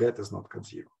 what you get is not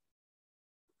CAT0.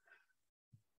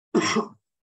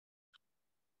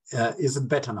 Is it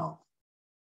better now?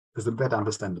 Is it better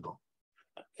understandable?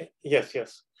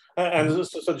 Yes. And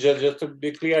so just to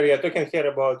be clear, you're talking here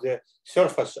about the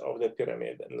surface of the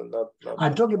pyramid, and not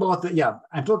I'm talking about the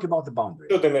boundary.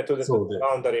 The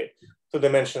boundary,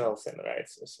 two-dimensional thing, right?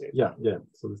 So yeah.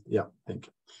 So thank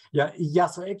you. Yeah.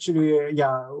 So actually,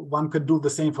 one could do the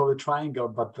same for the triangle,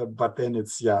 but then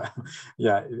it's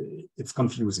it's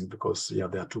confusing because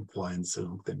there are 2 points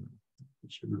along them.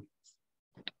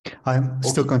 I'm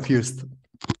still confused.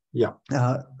 Yeah.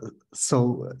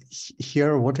 So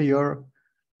here, what are your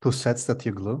 2 sets that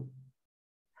you glue?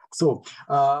 So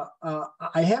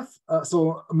I have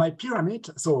my pyramid.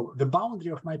 So the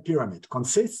boundary of my pyramid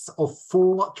consists of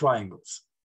 4 triangles.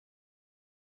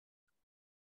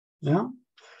 Yeah,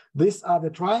 these are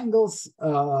the triangles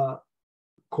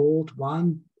called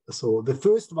one. So the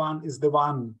first one is the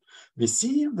one we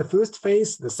see, the first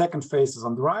face. The second face is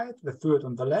on the right, the third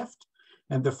on the left,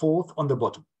 and the fourth on the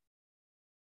bottom.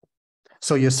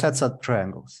 So your sets are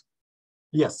triangles?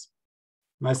 Yes.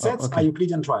 My sets are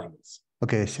Euclidean triangles.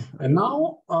 Okay, I see. And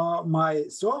now my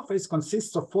surface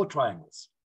consists of 4 triangles.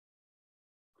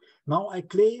 Now I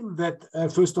claim that,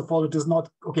 first of all, it is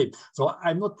not, okay, so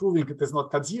I'm not proving it is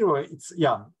not CAT0.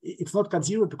 It's not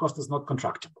CAT0 because it's not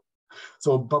contractible.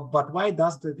 So, but why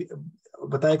does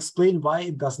but I explain why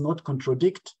it does not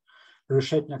contradict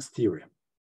Lytchak's theorem.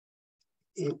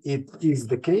 It is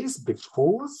the case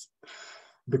because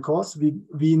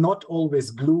we not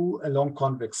always glue along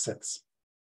convex sets.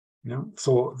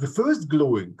 So the first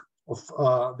gluing of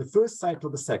the first side to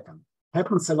the second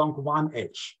happens along one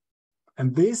edge.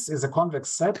 And this is a convex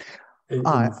set in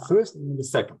the first and in the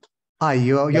second.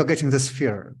 You're getting the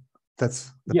sphere.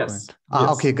 That's the point. Yes.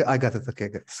 Okay, I got it. Okay,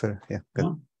 good. So yeah,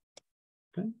 good.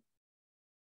 Okay,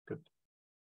 good.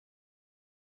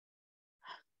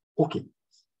 Okay.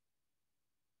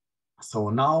 So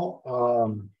now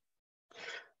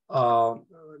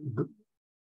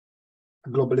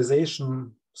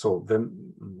globalization. So the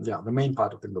main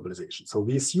part of the globalization. So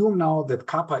we assume now that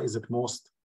kappa is at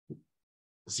most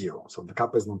 0. So the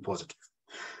kappa is non-positive.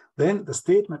 Then the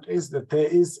statement is that there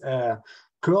is a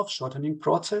curve shortening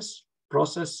process,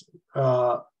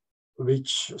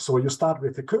 which, so you start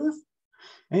with a curve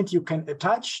and you can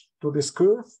attach to this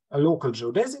curve a local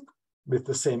geodesic with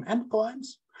the same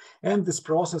endpoints, and this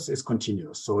process is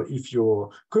continuous. So if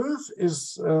your curve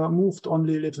is moved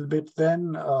only a little bit,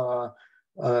 then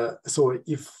so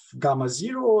if gamma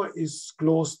 0 is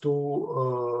close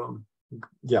to,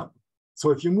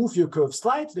 so if you move your curve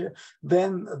slightly,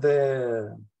 then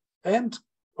the end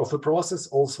of the process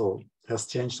also has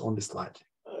changed only slightly.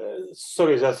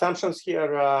 Sorry, the assumptions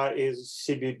here is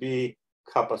CBB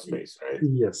kappa space, right?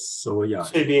 Yes, so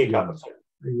CBA kappa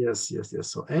space.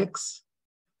 Yes. So X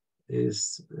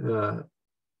is a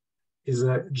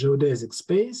geodesic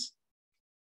space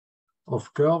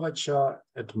of curvature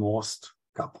at most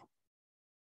kappa.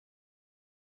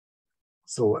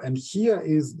 So, and here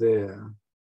is the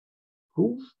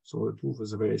proof. So the proof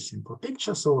is a very simple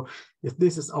picture. So if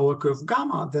this is our curve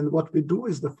gamma, then what we do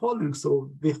is the following. So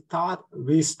we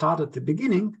start at the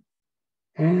beginning,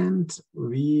 and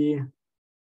we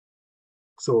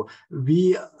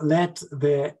let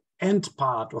the end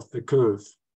part of the curve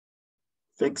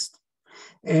fixed,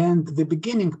 and the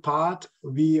beginning part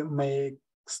we make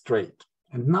straight.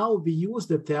 And now we use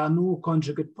that there are no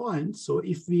conjugate points. So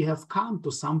if we have come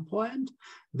to some point,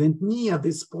 then near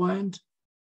this point,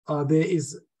 there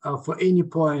is, for any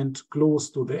point close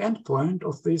to the end point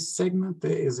of this segment,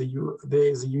 there is a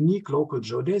unique local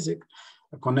geodesic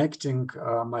connecting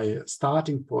my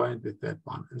starting point with that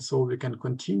one. And so we can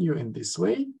continue in this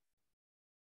way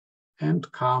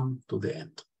and come to the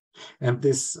end. And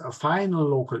this final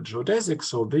local geodesic,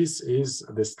 so this is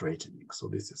the straightening. So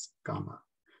this is gamma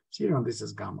 0, and this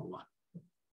is gamma 1.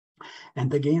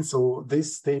 And again, so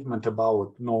this statement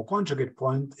about no conjugate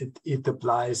point, it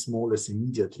applies more or less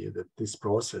immediately, that this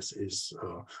process is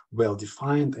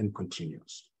well-defined and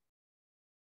continuous.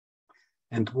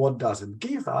 And what does it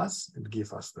give us? It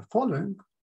gives us the following.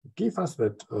 It gives us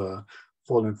that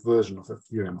following version of the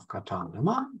theorem of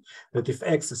Cartan-Lemma, that if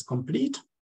X is complete,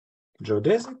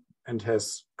 geodesic, and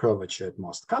has curvature at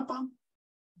most kappa,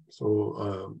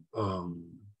 so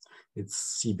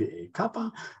it's CBA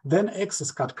kappa, then X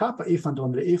is cut kappa if and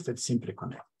only if it's simply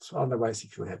connected. So otherwise,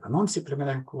 if you have a non-simply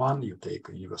connected one, you take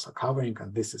a universal covering,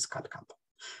 and this is cut kappa.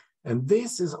 And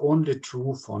this is only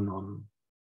true for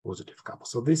non-positive kappa.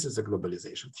 So this is a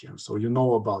globalization theorem. So you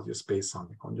know about your space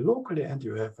something only locally, and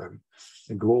you have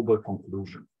a global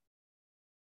conclusion.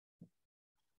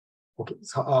 Okay,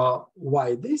 so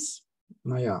why this?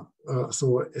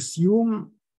 So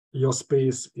assume your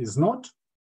space is not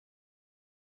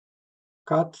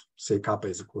cut, say kappa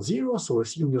is equal 0. So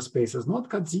assume your space is not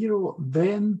cut 0,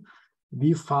 then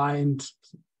we find,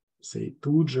 say,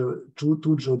 two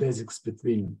geodesics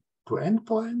between two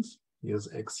endpoints. Here's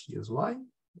X, here's Y.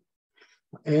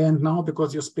 And now,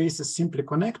 because your space is simply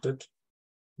connected,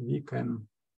 we can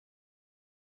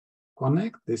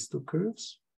connect these two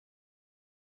curves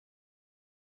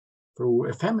through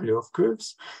a family of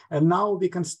curves. And now we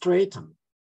can straighten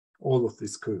all of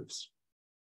these curves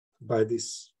by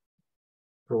this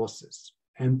process.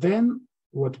 And then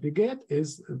what we get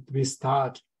is we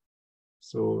start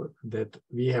so that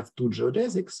we have two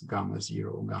geodesics, gamma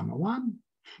 0, gamma 1.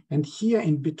 And here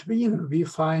in between, we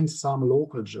find some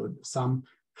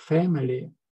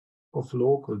family of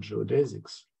local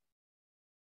geodesics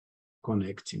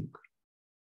connecting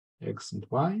X and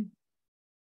Y.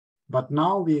 But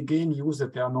now we again use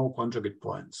that there are no conjugate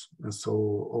points. And so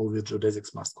all the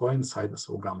geodesics must coincide.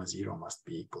 So gamma 0 must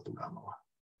be equal to gamma 1.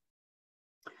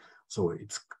 So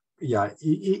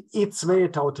it's very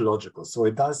tautological. So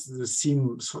it does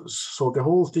seem, so the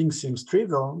whole thing seems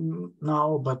trivial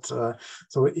now, but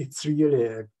so it's really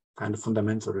a kind of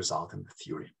fundamental result in the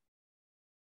theory.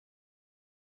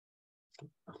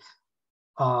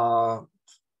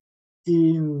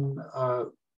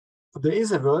 There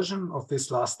is a version of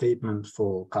this last statement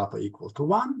for kappa equal to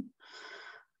 1,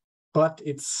 but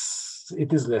it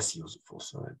is less useful.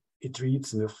 So it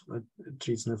reads in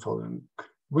the following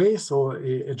way. So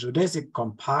a geodesic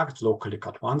compact locally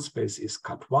cut 1 space is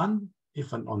cut 1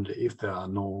 if and only if there are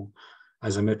no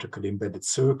isometrically embedded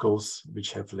circles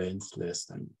which have lengths less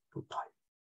than 2 pi.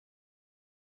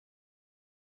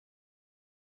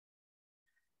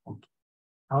 Okay.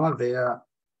 Are there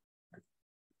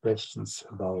questions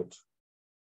about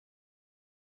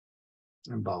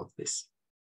this?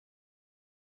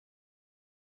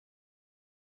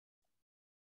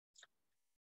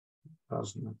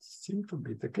 Does not seem to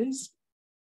be the case.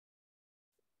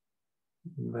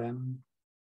 Then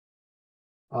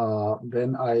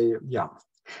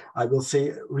I will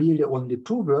say really only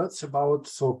 2 words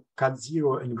about cut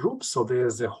 0 in groups. So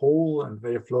there's a whole and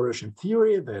very flourishing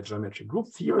theory, the geometry group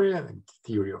theory and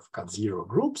theory of cut 0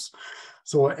 groups.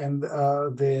 So, and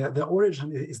the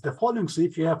origin is the following. So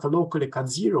if you have a locally cut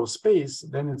 0 space,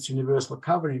 then its universal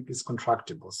covering is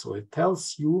contractible. So it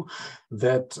tells you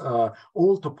that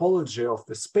all topology of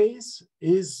the space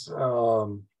is,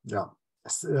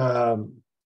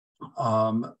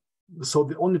 so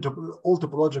the only all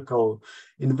topological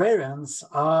invariants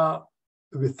are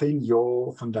within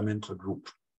your fundamental group.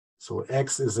 So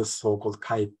X is a so-called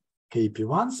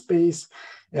KP1 space,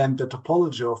 and the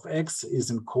topology of X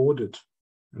is encoded,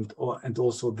 and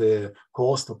also the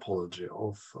coarse topology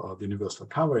of the universal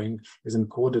covering is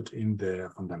encoded in the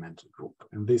fundamental group.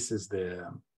 And this is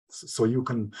so you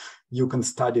can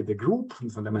study the group, the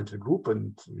fundamental group,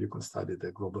 and you can study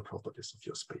the global properties of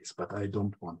your space. But I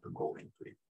don't want to go into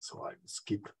it, so I will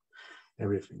skip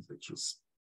everything which is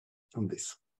on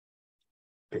this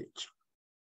page.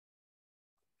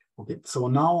 Okay, so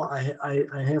now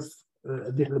I have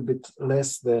a little bit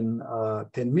less than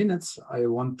 10 minutes. I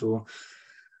want to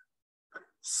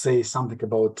say something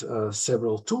about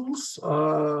several tools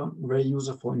very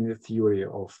useful in the theory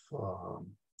of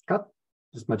CAT,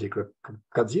 systematic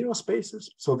CAT zero spaces.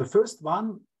 So the first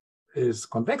one is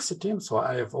convexity. So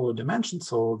I have already mentioned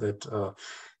so that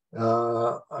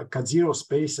CAT zero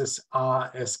spaces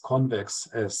are as convex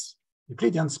as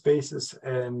Euclidean spaces,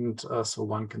 and so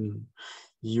one can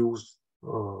use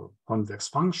convex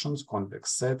functions,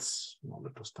 convex sets in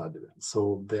order to study them.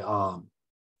 So they are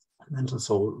mentioned.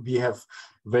 So we have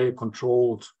very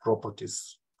controlled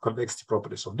properties, convexity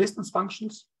properties of distance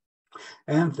functions,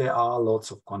 and there are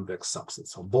lots of convex subsets.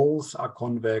 So balls are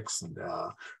convex, and there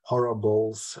are horror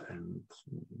balls, and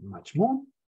much more.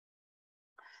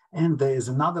 And there is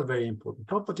another very important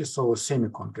property. So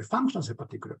semi-concave functions, in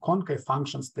particular concave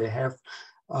functions, they have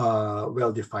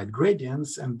well-defined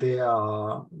gradients, and they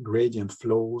are gradient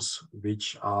flows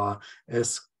which are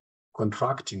as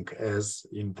contracting as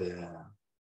in the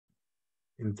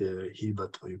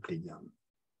Hilbert or Euclidean.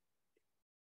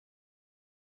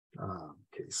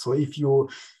 Okay, so if you,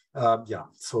 yeah.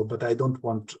 So, but I don't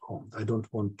want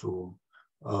to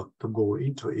go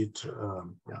into it.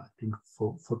 Yeah, I think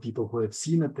for people who have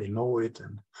seen it, they know it,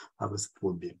 and others it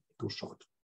will be too short.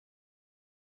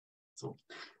 So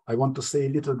I want to say a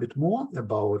little bit more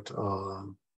about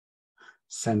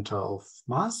center of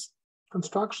mass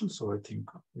construction. So I think,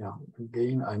 yeah,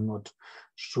 again, I'm not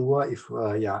sure if,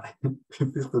 yeah,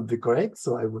 if this would be correct.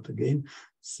 So I would again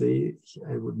say,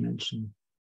 I would mention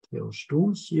Theo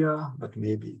Sturm here, but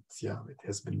maybe it's, yeah, it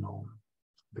has been known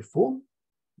before.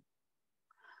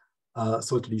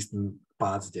 So at least in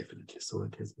parts, definitely. So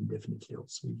it has been definitely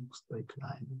also used by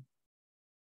Klein.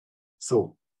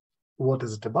 So what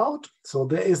is it about? So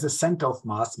there is a center of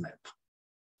mass map,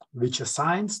 which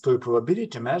assigns to a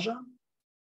probability measure,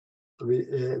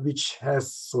 which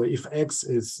has, so if X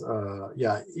is,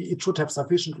 yeah, it should have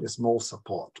sufficiently small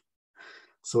support.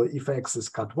 So if X is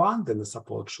CAT1, then the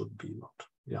support should be not,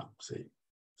 yeah, say,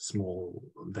 small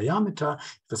diameter.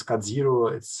 If it's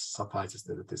CAT0, it suffices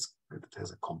that it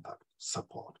has a compact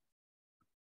support.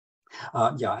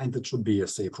 Yeah, and it should be a,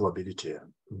 say, probability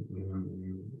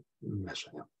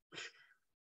measure.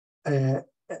 Yeah.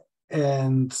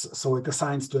 And so it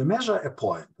assigns to a measure a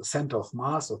point, the center of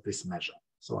mass of this measure.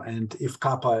 So, and if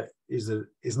kappa is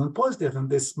not positive, then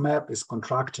this map is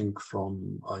contracting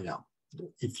from, yeah,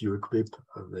 if you equip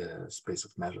the space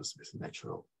of measures with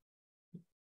natural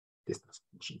distance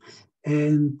function.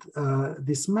 And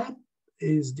this map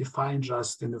is defined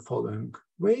just in the following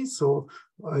way. So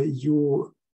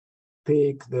you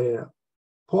take the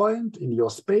point in your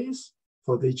space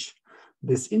for which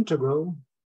this integral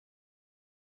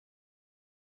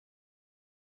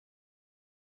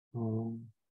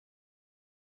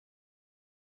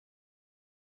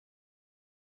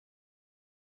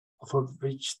for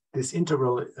which this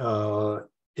integral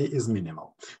is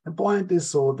minimal. The point is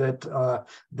so that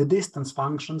the distance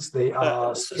functions, they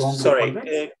are strongly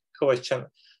convex. Question.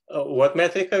 What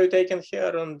metric are you taking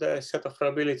here on the set of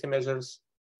probability measures?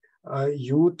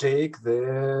 You take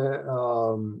the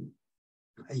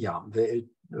yeah, the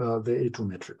A2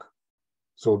 metric.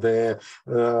 So the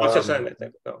Wasserstein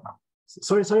metric. No.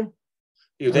 Sorry.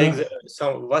 You take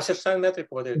some Wasserstein metric.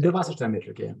 What do you take? The Wasserstein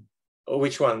metric, yeah.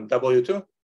 Which one? W2?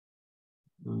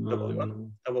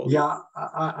 W1? Yeah,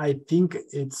 I think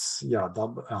it's, yeah,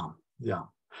 yeah.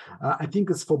 I think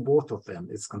it's for both of them.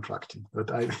 It's contracting,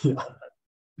 but yeah.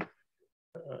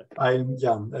 I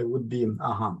would be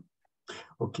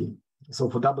okay. So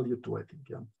for W2, I think,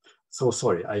 yeah. So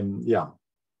sorry, yeah.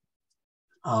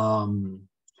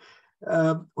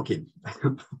 Okay.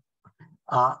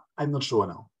 I'm not sure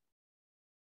now.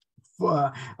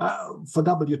 For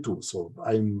W2, so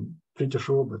I'm pretty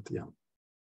sure, but yeah.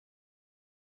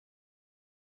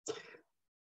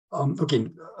 Okay,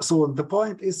 so the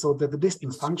point is so that the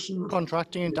distance function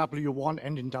contracting in W1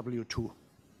 and in W2.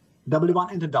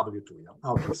 W1 and in W2, yeah.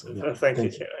 Okay, so yeah. Thank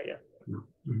you. Yeah.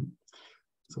 Mm-hmm.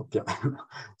 So yeah.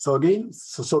 So again,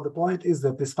 so the point is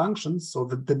that these functions, so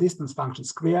the distance function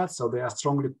squared, so they are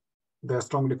strongly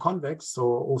convex. So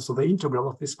also the integral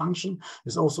of this function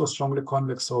is also strongly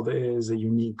convex. So there is a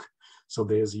unique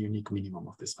minimum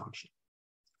of this function,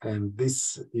 and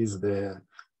this is the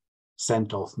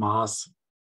center of mass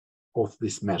of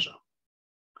this measure.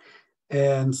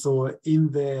 And so in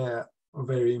the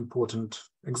very important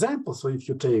example, so if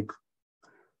you take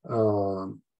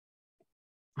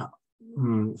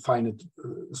finite,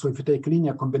 so if you take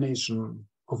linear combination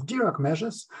of Dirac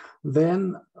measures,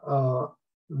 then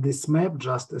this map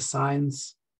just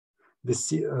assigns the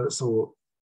C, so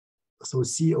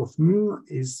C of mu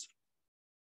is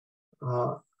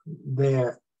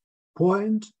the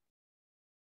point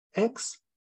x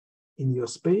in your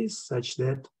space such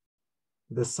that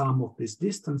the sum of these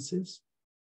distances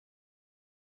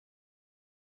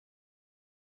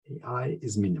AI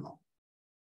is minimal.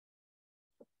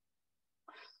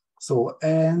 So,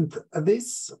 and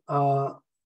this,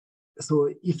 so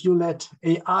if you let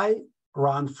AI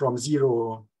run from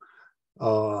 0,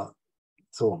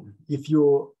 so if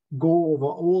you go over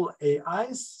all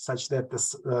AIs such that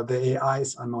the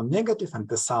AIs are non-negative and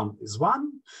the sum is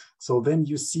 1, so then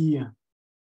you see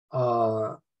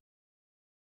a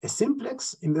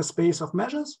simplex in the space of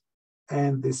measures,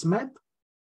 and this map,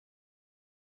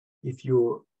 if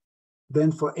you then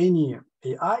for any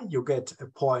AI, you get a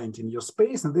point in your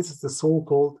space, and this is the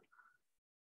so-called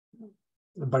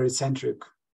barycentric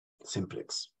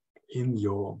simplex in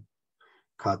your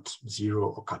CAT 0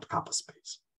 or CAT kappa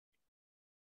space.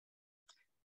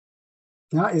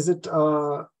 Now, is it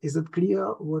clear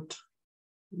what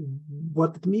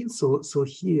it means? So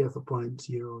here you have a point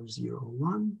 0, 0,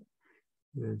 1,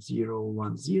 0,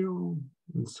 1, 0,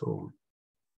 and so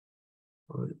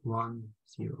on. 1,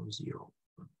 0, 0.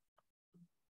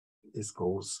 This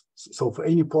goes, so for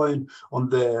any point on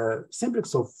the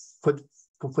simplex, so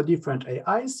for different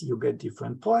AIs, you get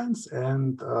different points,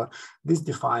 and this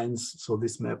defines, so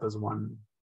this map is one.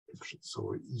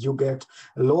 So you get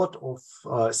a lot of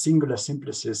singular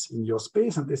simplices in your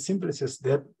space, and the simplices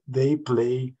that they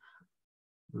play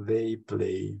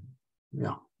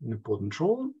yeah, an important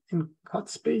role in CAT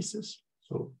spaces.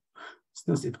 So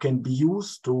since it can be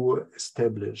used to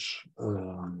establish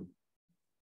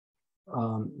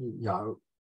yeah,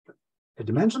 a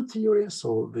dimension theory.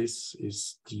 So this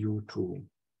is due to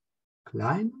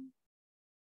Klein.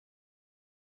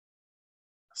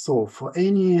 So for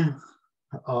any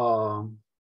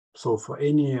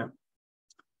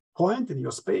point in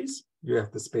your space, you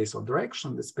have the space of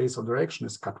direction. The space of direction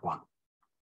is CAT 1.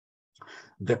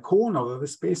 The cone over the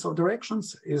space of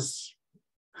directions is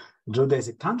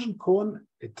geodesic tangent cone.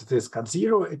 It is CAT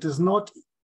 0. It is not.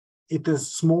 It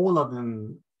is smaller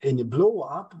than any blow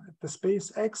up at the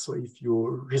space X. So if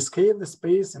you rescale the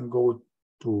space and go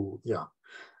to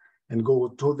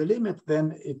the limit,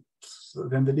 then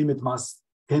the limit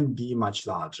can be much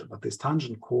larger. But this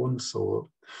tangent cone,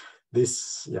 so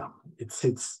this, yeah, it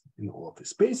sits in all of the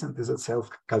space and is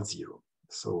itself CAT 0.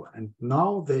 So, and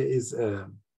now there is the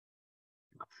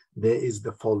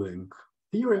following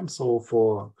theorem. So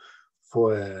for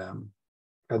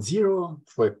CAT 0,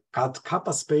 for CAT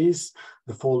kappa space,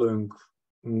 the following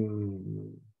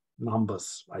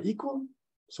numbers are equal.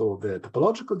 So the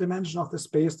topological dimension of the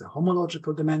space, the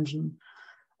homological dimension,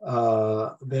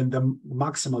 then the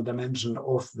maximal dimension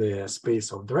of the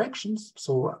space of directions,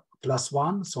 so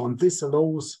 +1. So and this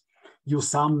allows you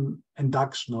some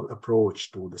inductional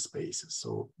approach to the spaces.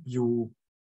 So you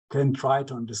can try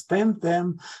to understand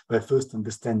them by first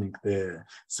understanding the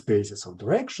spaces of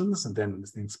directions and then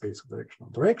understanding space of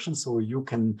directional directions. So you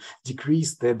can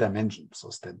decrease the dimension, so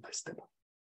step by step.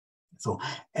 So,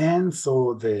 and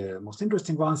so the most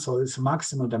interesting one, so it's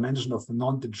maximal dimension of the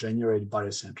non-degenerate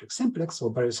barycentric simplex.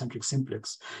 So barycentric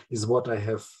simplex is what I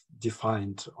have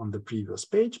defined on the previous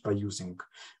page by using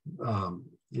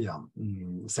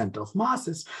center of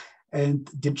masses. And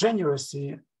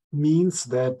degeneracy means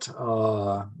that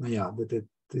that it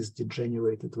is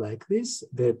degenerated like this,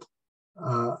 that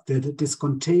it is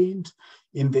contained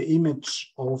in the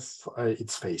image of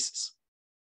its faces.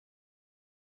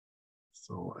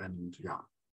 So, and yeah,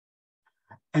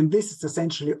 and this is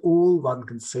essentially all one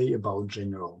can say about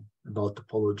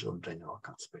topology of general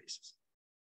CAT spaces.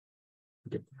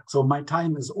 Okay, so my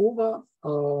time is over.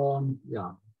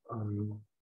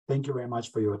 Thank you very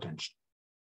much for your attention.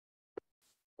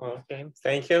 Okay,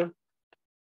 thank you.